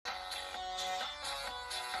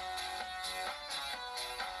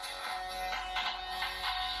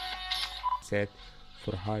set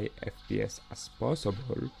for high FPS as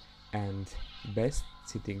possible, and best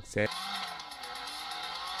setting set.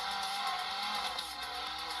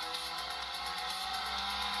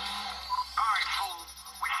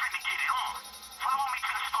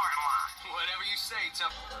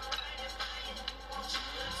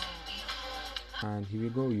 And here we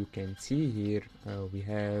go, you can see here we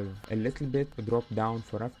have a little bit drop down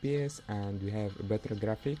for FPS and we have better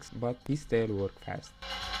graphics, but we still work fast.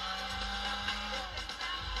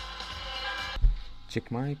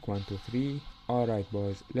 Check mic 1 2 3. Alright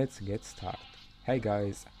boys, let's get started. Hey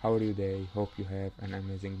guys, how are you today? Hope you have an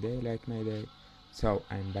amazing day like my day. So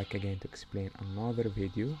I'm back again to explain another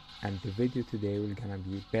video, and the video today will gonna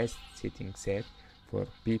be best setting set for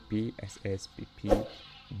PPSSPP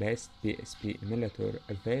Best DSP emulator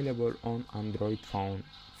available on Android phone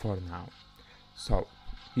for now. So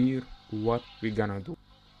here what we're gonna do,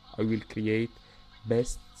 I will create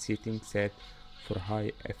best setting set for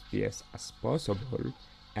high FPS as possible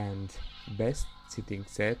and best setting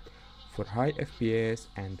set for high FPS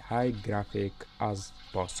and high graphic as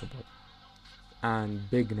possible. And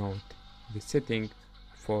big note, the setting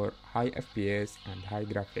for high FPS and high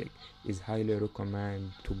graphic is highly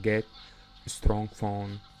recommended to get a strong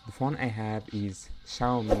phone. The phone I have is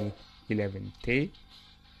Xiaomi 11T,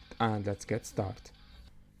 and let's get started.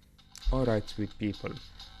 Alright sweet people,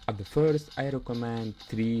 at the first I recommend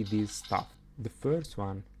 3 these stuff. The first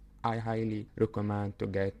one, I highly recommend to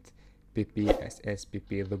get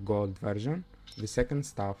PPSSPP the gold version. The second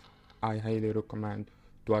stuff, I highly recommend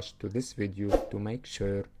to watch to this video to make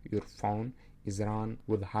sure your phone is run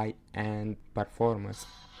with high-end performance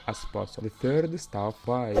as possible. The third stuff,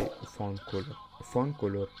 buy a phone cooler. A phone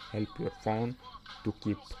cooler help your phone to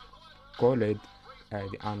keep cooled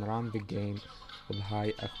and run the game with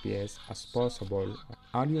high FPS as possible.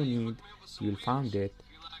 All you need, you'll find it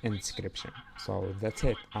in description. So that's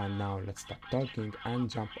it, and now let's stop talking and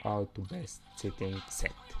jump out to best setting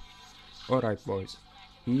set. Alright boys,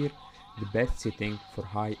 here the best setting for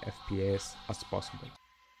high FPS as possible.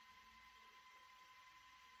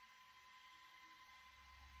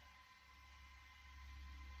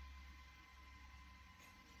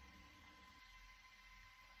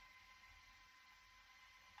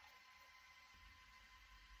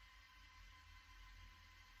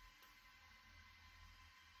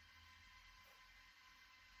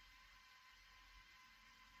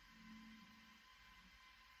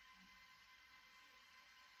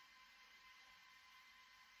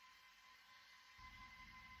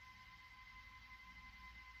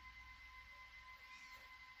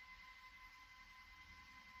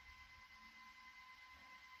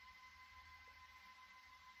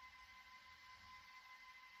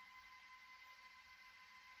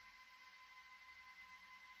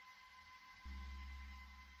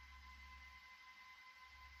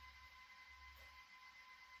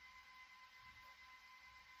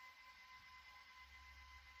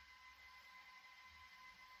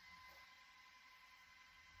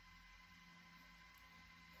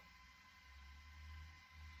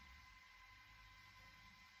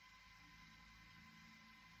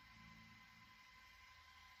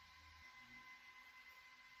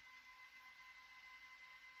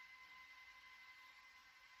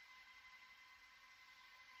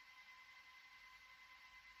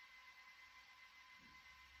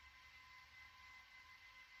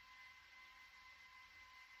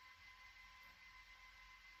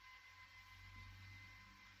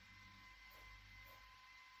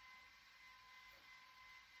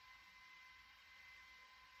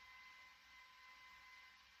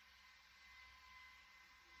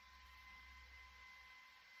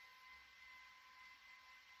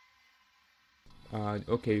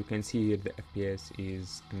 Okay, you can see here the FPS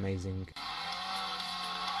is amazing.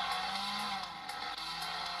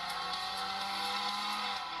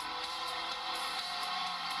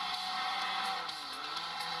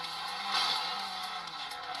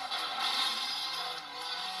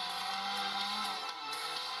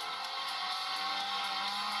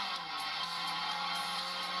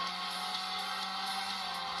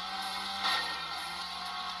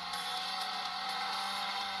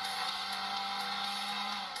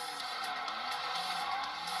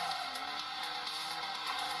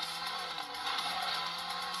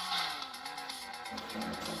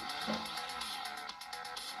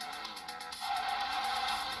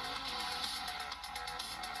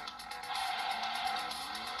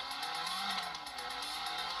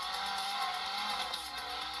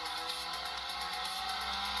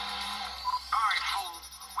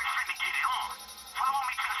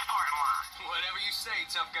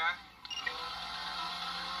 Tough guy.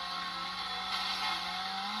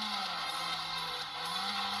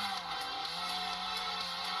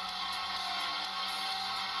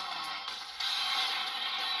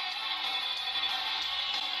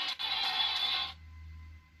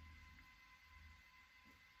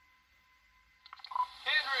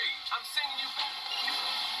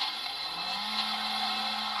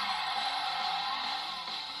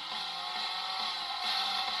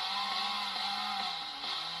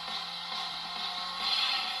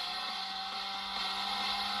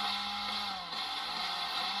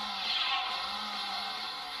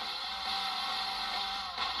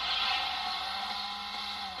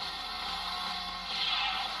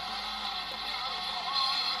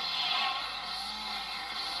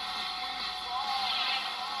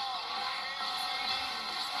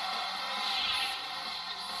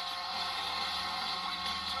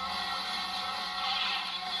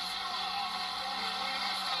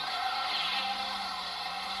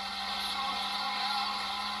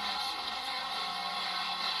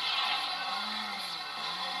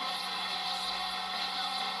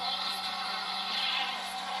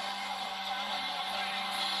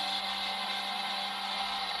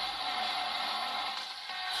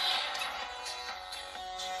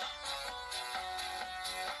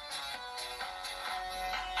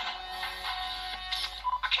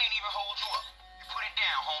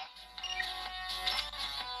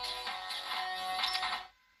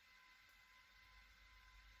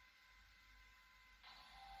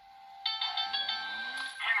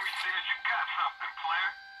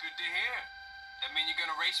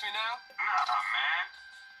 race me now? Nah, man.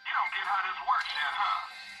 You don't get how this works yet, huh?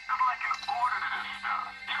 There's like an order to this stuff.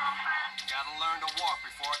 You know what I'm saying? Gotta learn to walk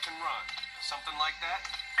before I can run. Something like that?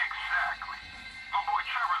 Exactly. My boy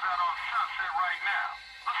Trevor's out on Sunset right now.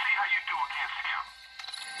 Let's see how you do against him.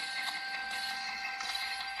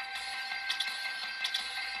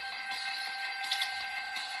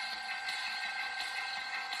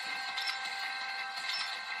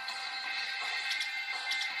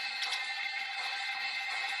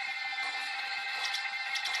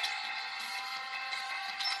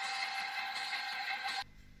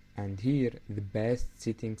 And here the best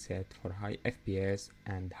setting set for high FPS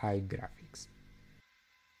and high graphics.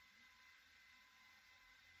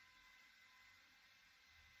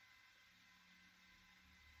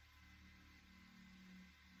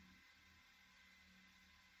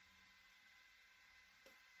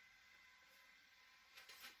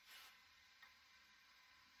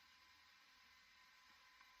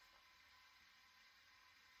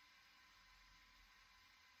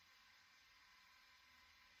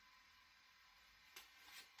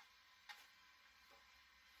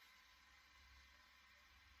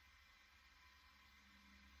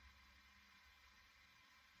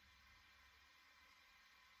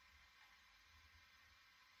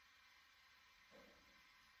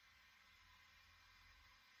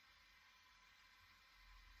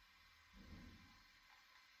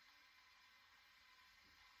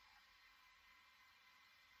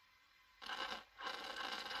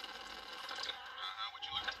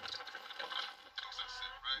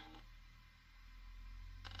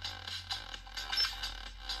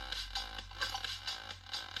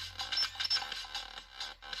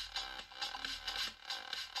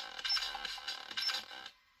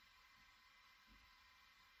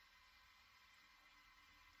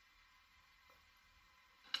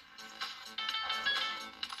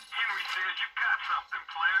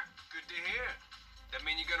 Good to hear. That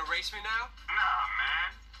mean you're gonna race me now? Nah, man.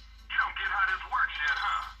 You don't get how this works yet,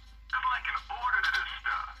 huh? There's like an order to this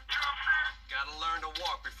stuff. You know what I'm saying? Gotta learn to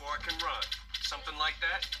walk before I can run. Something like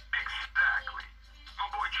that? Exactly. My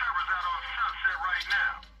boy Trevor's out on Sunset right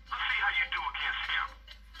now. Let's see how you do against him.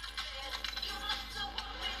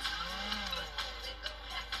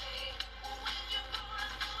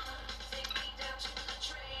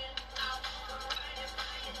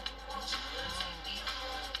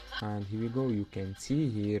 And here we go, you can see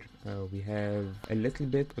here we have a little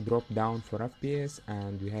bit drop down for FPS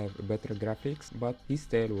and we have better graphics, but he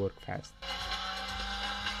still work fast.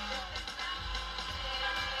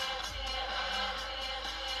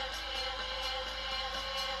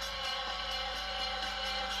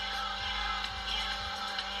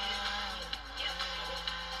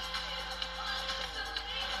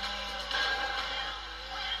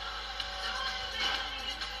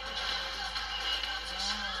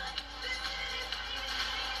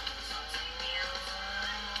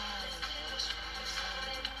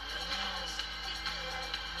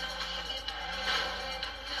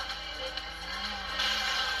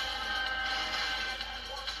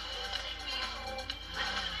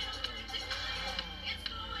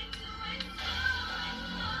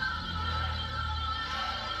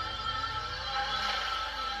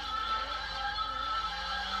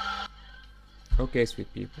 Okay,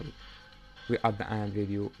 sweet people, we are at the end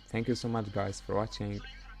video. Thank you so much guys for watching,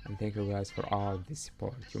 and thank you guys for all the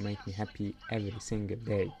support. You make me happy every single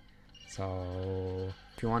day. So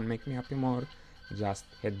if you want to make me happy more, just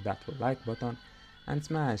hit that like button and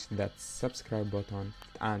smash that subscribe button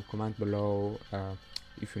and comment below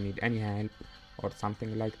if you need any help or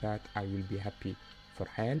something like that. I will be happy for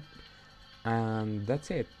help. And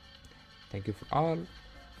that's it. Thank you for all.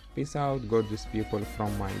 Peace out, gorgeous people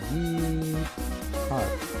from my deep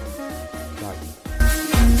heart. Bye.